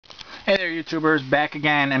Hey there, YouTubers, back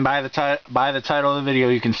again, and by the title of the video,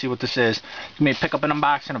 you can see what this is. You may pick up an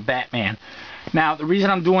unboxing of Batman. Now, the reason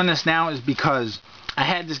I'm doing this now is because I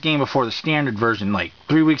had this game before, the standard version, like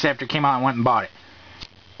 3 weeks after it came out. I went and bought it,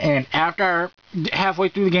 and halfway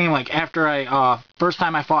through the game, like after first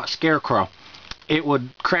time I fought Scarecrow, it would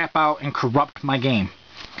crap out and corrupt my game,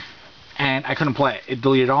 and I couldn't play it. It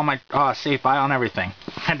deleted all my save file and everything.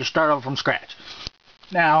 I had to start over from scratch.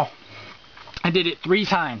 Now, I did it 3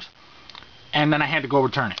 times. And then I had to go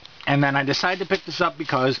return it. And then I decided to pick this up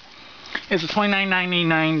because it's a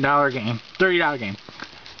 $29.99 game, $30 game.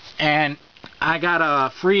 And I got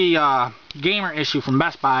a free gamer issue from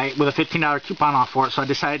Best Buy with a $15 coupon off for it, so I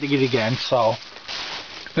decided to get it again. So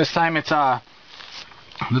this time it's the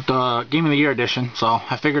Game of the Year edition, so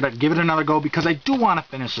I figured I'd give it another go because I do want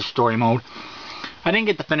to finish the story mode. I didn't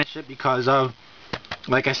get to finish it because of,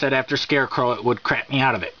 like I said, after Scarecrow it would crap me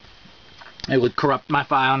out of it. It would corrupt my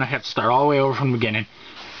file and I had to start all the way over from the beginning.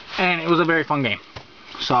 And it was a very fun game.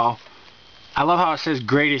 So, I love how it says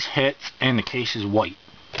greatest hits and the case is white.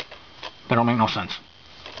 That don't make no sense.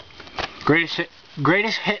 Greatest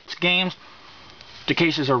hits games, the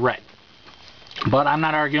cases are red. But I'm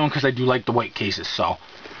not arguing because I do like the white cases. So,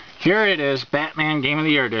 here it is, Batman Game of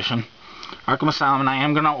the Year Edition, Arkham Asylum, and I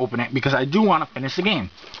am going to open it because I do want to finish the game.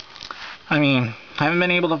 I mean, I haven't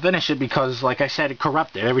been able to finish it because, like I said, it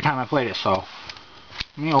corrupted every time I played it, so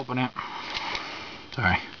let me open it.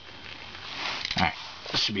 Sorry. Alright,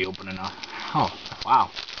 this should be opening now. Oh, wow.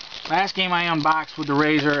 Last game I unboxed with the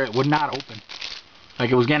razor, it would not open.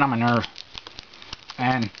 Like, it was getting on my nerve.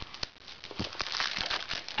 And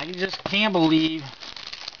I just can't believe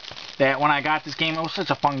that when I got this game, it was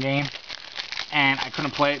such a fun game, and I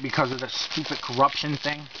couldn't play it because of the stupid corruption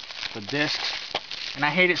thing, the discs. And I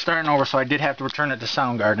hate it starting over, so I did have to return it to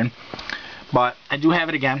Soundgarden. But I do have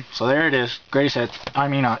it again, so there it is. Greatest hits. I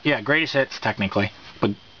mean, yeah, greatest hits, technically.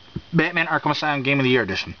 But Batman Arkham Asylum Game of the Year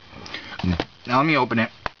Edition. Now let me open it.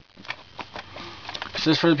 This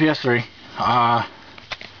is for the PS3.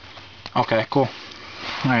 Okay, cool.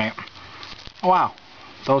 Alright. Oh, wow.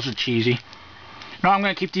 Those are cheesy. No, I'm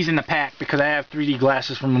going to keep these in the pack because I have 3D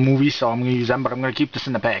glasses from the movie, so I'm going to use them. But I'm going to keep this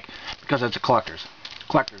in the pack because it's a collector's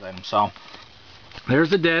item, so... There's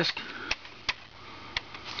the disc.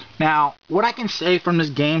 Now, what I can say from this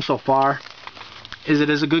game so far is it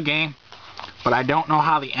is a good game, but I don't know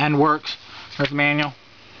how the end works. There's the manual.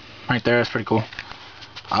 Right there, that's pretty cool.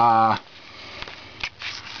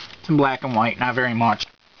 It's in black and white, not very much.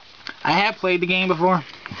 I have played the game before.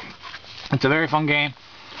 It's a very fun game,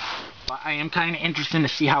 but I am kind of interested to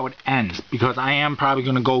see how it ends, because I am probably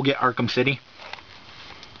going to go get Arkham City.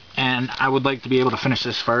 And I would like to be able to finish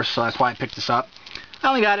this first, so that's why I picked this up. I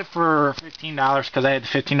only got it for $15 because I had the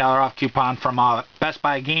 $15 off coupon from Best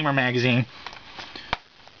Buy Gamer magazine.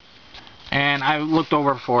 And I looked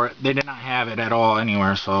over for it. They did not have it at all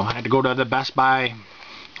anywhere, so I had to go to the Best Buy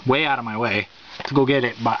way out of my way to go get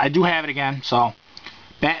it. But I do have it again, so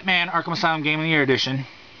Batman Arkham Asylum Game of the Year Edition.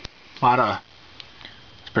 It's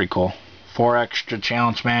pretty cool. 4 extra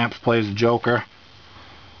challenge maps, plays the Joker.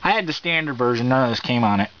 I had the standard version, none of this came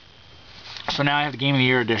on it. So now I have the Game of the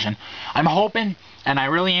Year Edition. I'm hoping, and I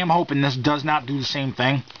really am hoping, this does not do the same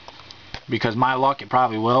thing. Because my luck, it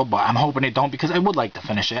probably will, but I'm hoping it don't because I would like to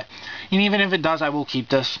finish it. And even if it does, I will keep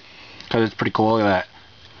this. Because it's pretty cool. Look at that.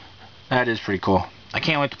 That is pretty cool. I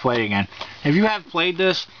can't wait to play it again. If you have played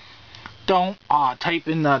this, don't type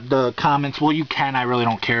in the comments. Well, you can. I really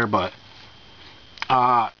don't care, but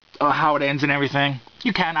how it ends and everything.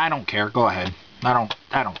 You can. I don't care. Go ahead. I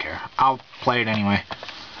don't care. I'll play it anyway.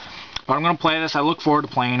 But I'm going to play this. I look forward to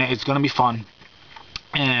playing it. It's going to be fun.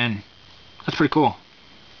 And that's pretty cool.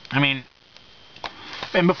 I mean,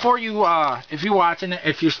 and before you, if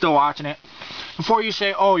you're still watching it, before you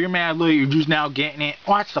say, oh, you're mad late, you're just now getting it,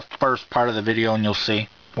 watch the first part of the video and you'll see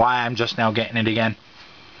why I'm just now getting it again.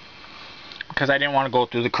 Because I didn't want to go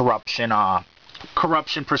through the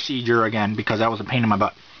corruption procedure again, because that was a pain in my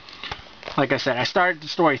butt. Like I said, I started the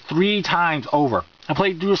story 3 times over. I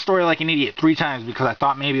played through the story like an idiot 3 times because I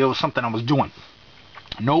thought maybe it was something I was doing.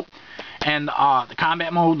 Nope. And the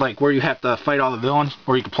combat mode, like where you have to fight all the villains,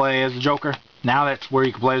 where you can play as the Joker. Now that's where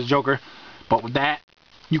you can play as the Joker. But with that,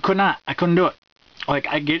 you could not. I couldn't do it. Like,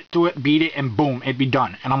 I get to it, beat it, and boom, it'd be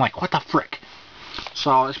done. And I'm like, what the frick?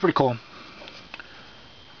 So, it's pretty cool.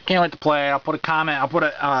 Can't wait to play. I'll put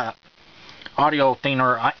a audio thing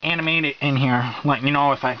or animate it in here, letting you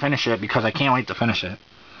know if I finish it, because I can't wait to finish it.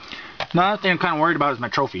 Another thing I'm kind of worried about is my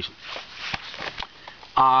trophies.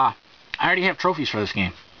 I already have trophies for this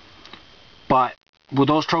game, but will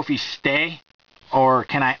those trophies stay, or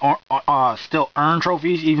can I still earn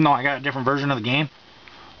trophies even though I got a different version of the game?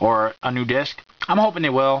 or a new disc. I'm hoping they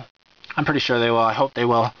will. I'm pretty sure they will. I hope they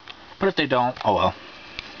will. But if they don't, oh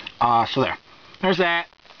well. So there's that.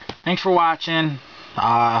 Thanks for watching.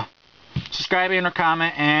 Subscribe and or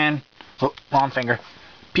comment, and wrong finger.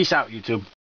 Peace out, YouTube.